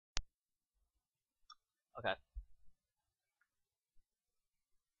Okay.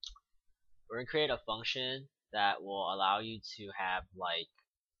 We're gonna create a function that will allow you to have like,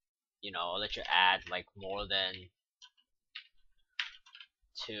 let you add like more than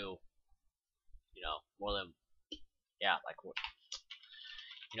two, more than, yeah, like,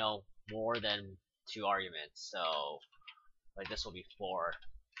 more than two arguments. So like this will be 4.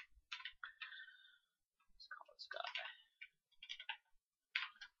 Let's call this guy.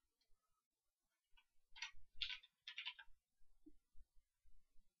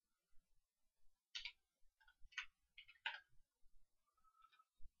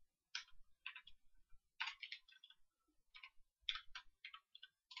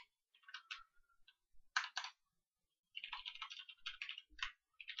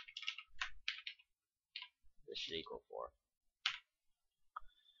 This should equal 4.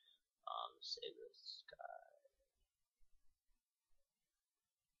 Save this guy.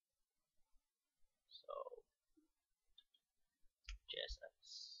 So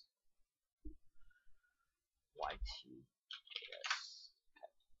JSX YT.js.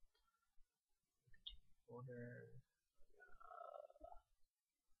 Okay. Folder.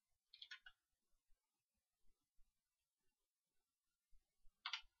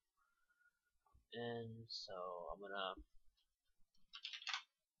 And so I'm gonna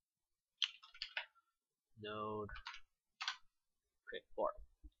node create 4.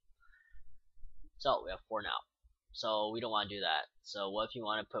 So we have 4 now. So we don't want to do that. So what if you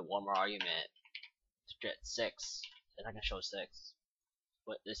want to put one more argument to get 6? It's not gonna show 6.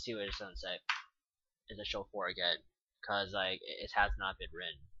 But let's see what it's gonna say. Is it show 4 again? Because like it has not been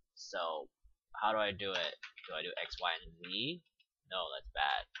written. So how do I do it? Do I do X, Y, and Z? No, that's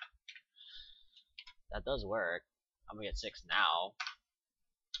bad. That does work. I'm gonna get 6 now.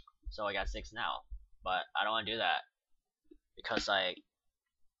 So I got 6 now. But I don't want to do that. Because like,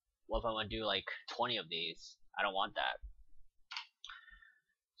 what if I want to do like 20 of these? I don't want that.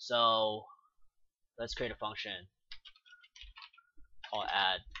 So let's create a function called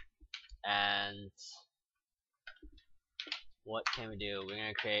add. And what can we do? We're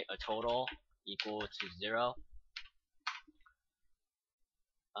gonna create a total equal to 0.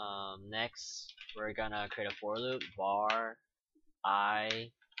 Next, we're gonna create a for loop var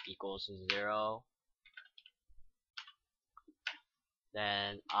I equals to 0.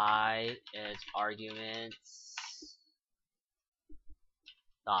 Then I is arguments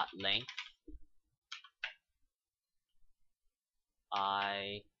dot length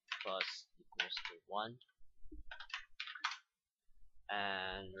I plus equals to 1.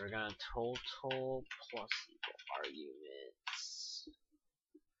 And we're gonna total plus equal arguments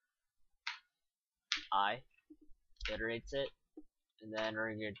I iterates it, and then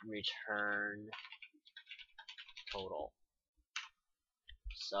we're gonna return total.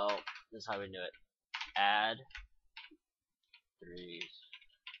 So this is how we do it. Add 3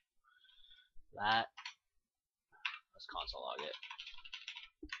 that. Let's console log it.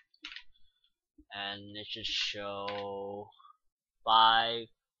 And it should show 5,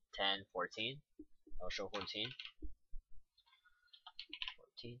 10, 14. I'll show 14. 14.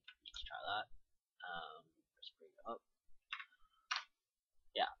 Let's try that. Let's bring it up.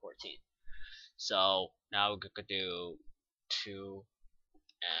 Yeah, 14. So now we could do 2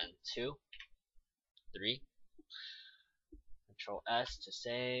 and 2, 3. Control S to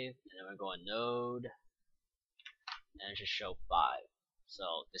save, and then we're going node, and it should show 5. So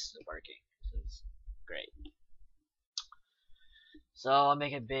this is working. This is great. So I'll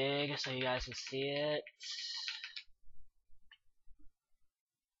make it big so you guys can see it.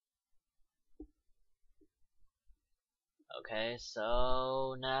 Okay,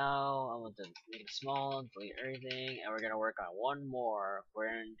 so now I'm going to make it small, delete everything, and we're going to work on one more. We're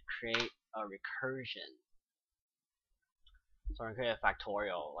going to create a recursion. So we're going to create a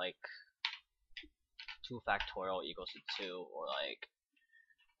factorial, like 2 factorial equals to 2, or like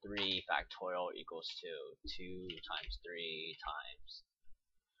 3 factorial equals to 2 times 3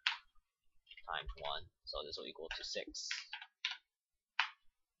 times 1. So this will equal to 6.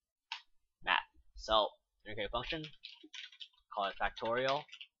 Math. So we're going to create a function, call it factorial,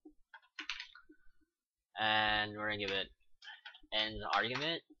 and we're going to give it n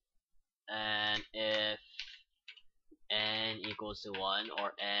argument, and if n equals to 1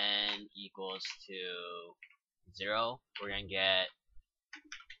 or n equals to 0, we're going to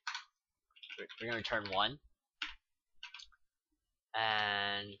return 1,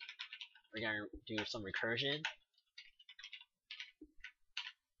 and we're going to do some recursion.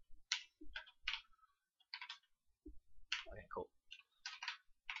 Okay, cool.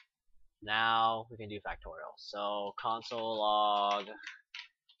 Now we can do factorial. So console log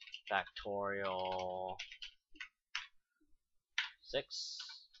factorial 6. Let's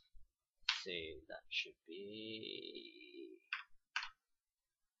see, that should be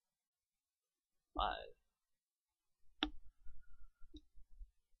 5.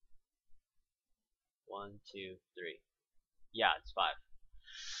 One, two, three. Yeah, it's 5.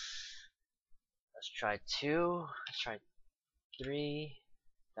 Let's try 2. Let's try 3.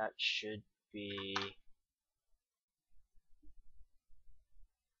 That should be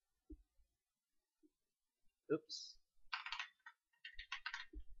oops.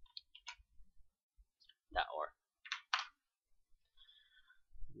 That or.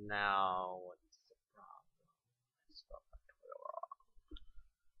 Now what's the problem? Let's spell factorial wrong.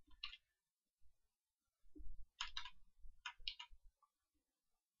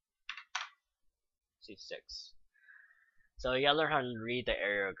 See 6. So you gotta learn how to read the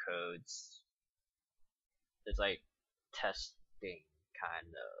error codes. It's like testing kind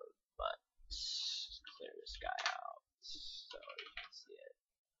of, but let's clear this guy out so you can see it.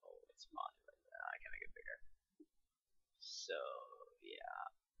 Oh, it's modded like that. I can make it bigger. So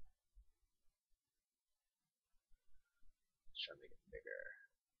yeah, let's try to make it bigger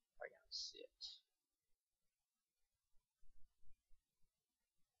if I can see it.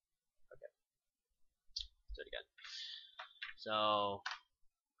 Okay, let's do it again. So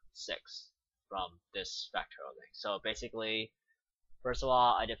 6 from this factorial thing. So basically, first of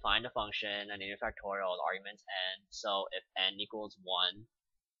all, I defined a function. I need a factorial with arguments n. So if n equals 1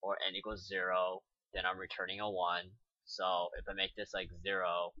 or n equals 0, then I'm returning a 1. So if I make this like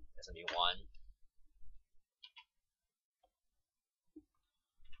 0, it's gonna be 1.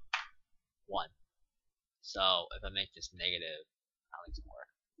 So if I make this negative, I think it's more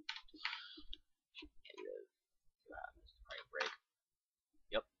negative. What happens? Probably a break.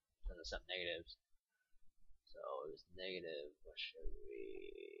 Yep, doesn't accept negatives. So it's negative. What should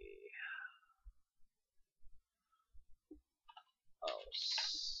we? Oh,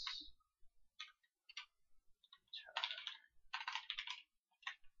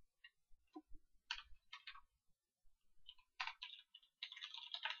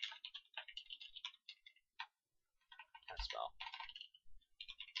 spell.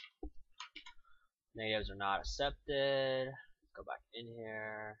 Negatives are not accepted. Let's go back in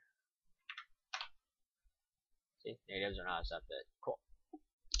here. See, negatives are not accepted. Cool.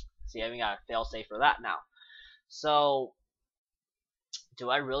 See, I even got a failsafe for that now. So, do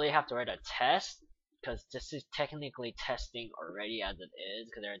I really have to write a test? Because this is technically testing already as it is.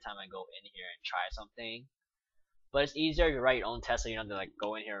 Because every time I go in here and try something, but it's easier to write your own test so you don't have to like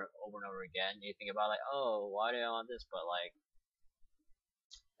go in here over and over again. You think about like, oh, why do I want this? But like,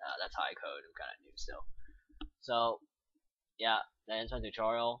 that's how I code. I'm kind of new still. So yeah, that ends my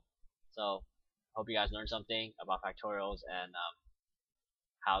tutorial. So hope you guys learned something about factorials and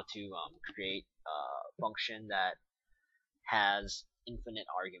how to create a function that has infinite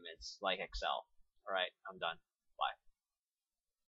arguments like Excel. Alright, I'm done. Bye.